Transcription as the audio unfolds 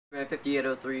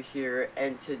Man5803 here,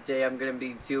 and today I'm going to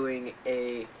be doing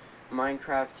a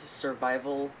Minecraft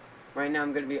survival. Right now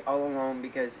I'm going to be all alone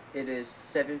because it is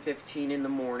 7:15 in the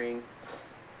morning.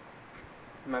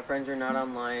 My friends are not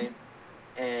online,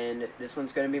 and this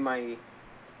one's going to be my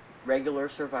regular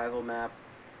survival map,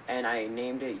 and I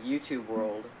named it YouTube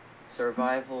World.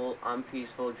 Survival on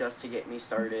Peaceful, just to get me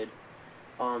started.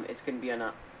 It's going to be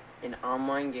an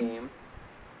online game.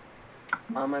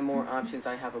 On my more options,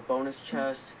 I have a bonus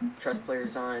chest, trust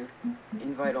players on,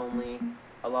 invite only,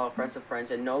 allow friends of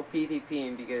friends, and no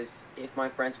PvPing, because if my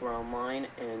friends were online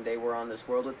and they were on this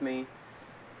world with me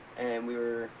and we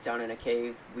were down in a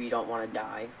cave, we don't want to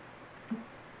die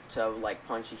to like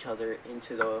punch each other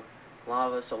into the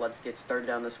lava. So let's get started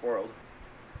on this world.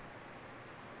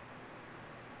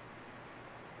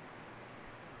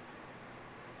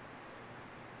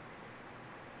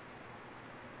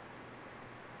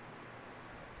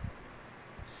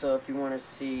 So if you want to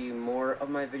see more of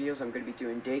my videos, I'm going to be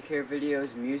doing daycare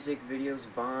videos, music videos,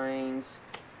 vines,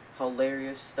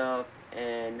 hilarious stuff,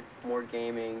 and more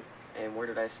gaming. And where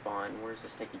did I spawn? Where's the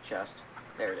sticky chest?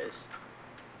 There it is.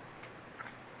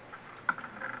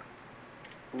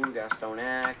 Ooh, got a stone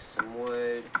axe, some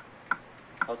wood.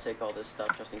 I'll take all this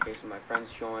stuff just in case my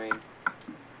friends join.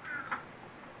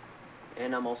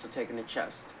 And I'm also taking the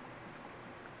chest.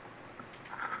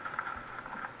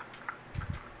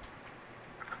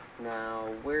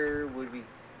 Now, where would we...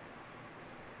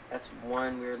 That's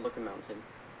one weird looking mountain.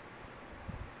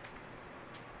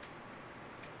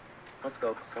 Let's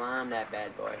go climb that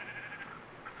bad boy.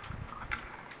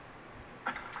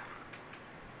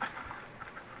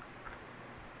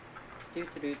 Do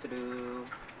do do do do.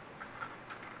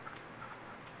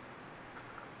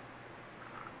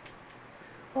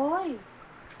 Oi!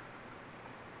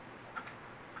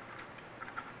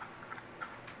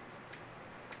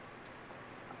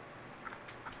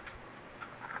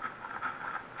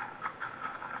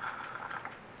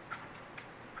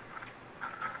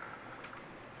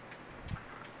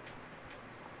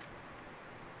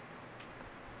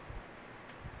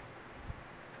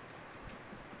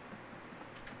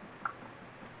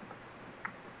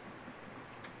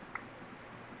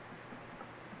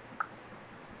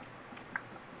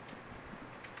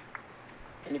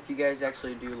 And if you guys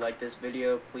actually do like this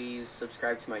video, please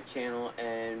subscribe to my channel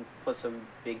and put some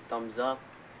big thumbs up.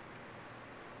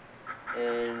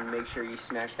 And make sure you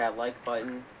smash that like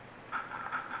button.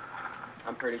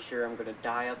 I'm pretty sure I'm gonna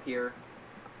die up here.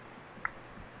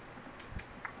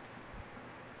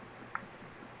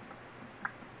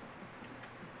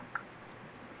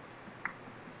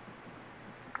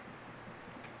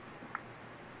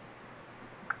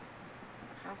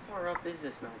 How far up is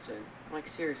this mountain? Like,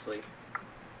 seriously.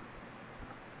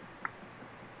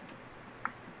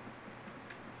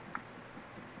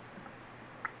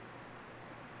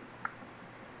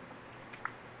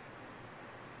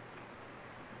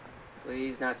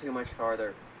 Please, not too much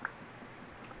farther.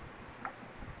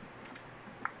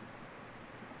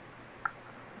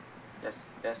 Yes,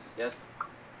 yes, yes.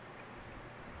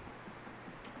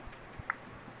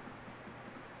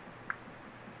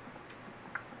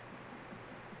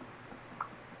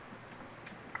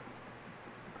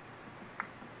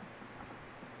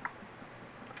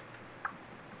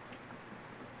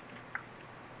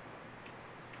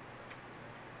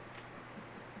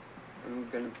 I'm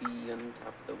gonna be on top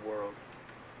of the world.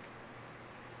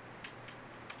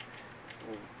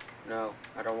 Ooh, no,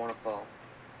 I don't want to fall.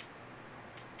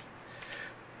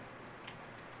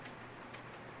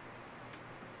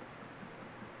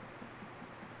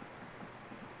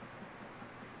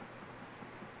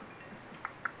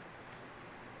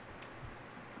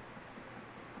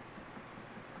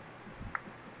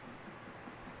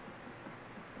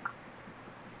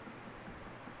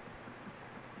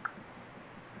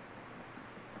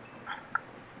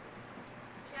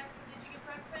 Jackson, did you get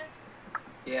breakfast?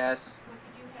 Yes, What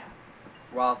did you have?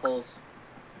 waffles.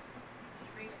 Did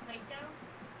you bring a plate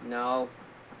down? No,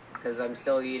 because I'm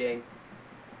still eating.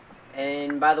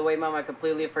 And by the way, Mom, I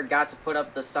completely forgot to put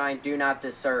up the sign, do not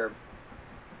disturb.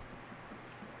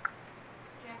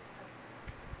 Jackson,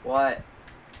 What?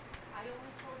 I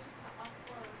only told you to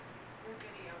upload your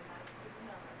video, not to do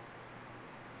another.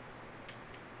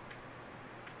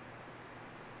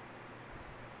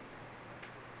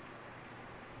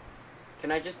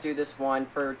 Can I just do this one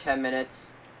for 10 minutes?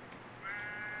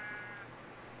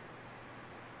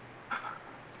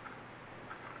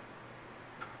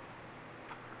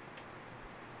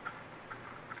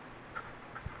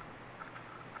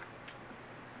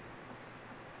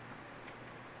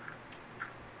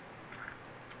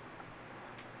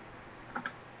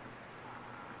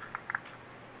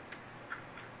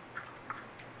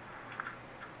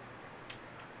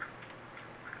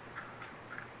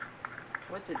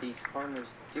 What did these farmers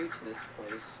do to this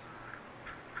place?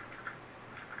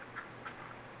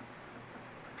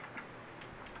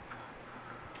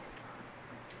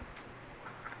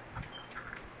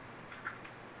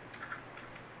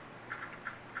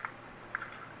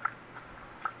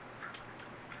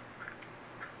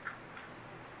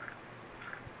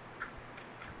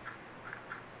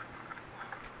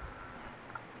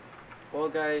 Well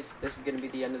guys, this is going to be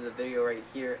the end of the video right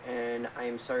here, and I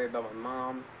am sorry about my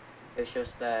mom. It's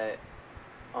just that,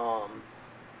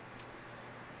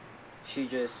 she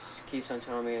just keeps on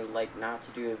telling me, like, not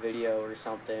to do a video or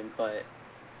something, but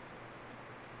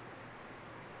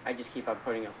I just keep on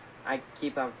putting up. I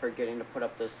keep on forgetting to put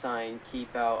up the sign,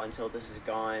 keep out until this is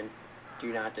gone,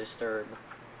 do not disturb.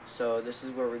 So this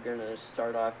is where we're going to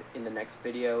start off in the next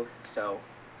video, so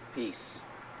peace.